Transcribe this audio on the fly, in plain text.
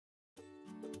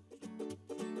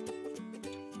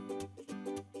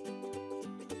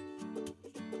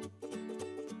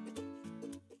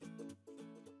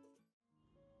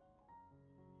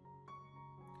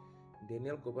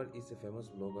Danielle Cooper is a famous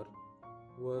blogger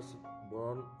who was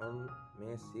born on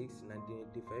May 6,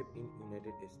 1985 in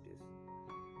United States.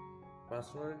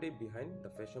 Personality behind the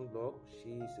fashion blog,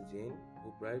 she is a Jain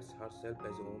who prides herself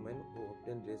as a woman who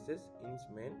often dresses in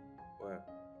men wear.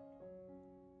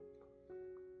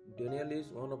 Danielle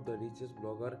is one of the richest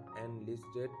bloggers and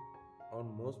listed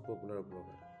on most popular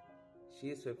blogger. She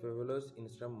is a fabulous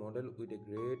Instagram model with a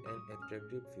great and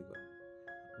attractive figure.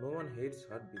 No one hates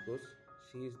her because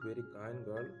she is very kind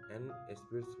girl and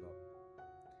spreads love.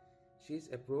 She is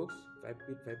approx 5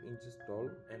 feet 5 inches tall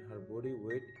and her body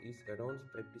weight is around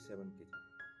 57 kg.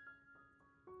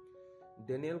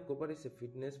 Danielle Cooper is a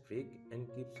fitness freak and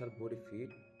keeps her body fit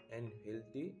and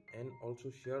healthy and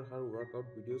also shares her workout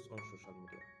videos on social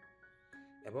media.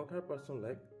 About her personal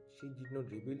life, she did not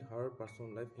reveal her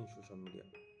personal life in social media.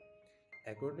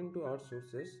 According to our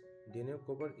sources, Danielle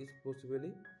Cooper is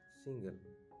possibly single.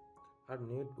 Her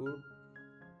net worth,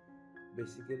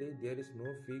 basically there is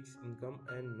no fixed income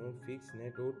and no fixed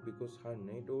net worth because her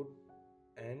net worth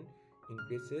and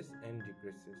increases and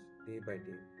decreases day by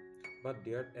day. But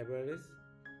their average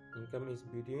income is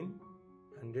between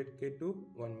 100k to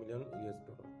 $1 million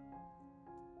US.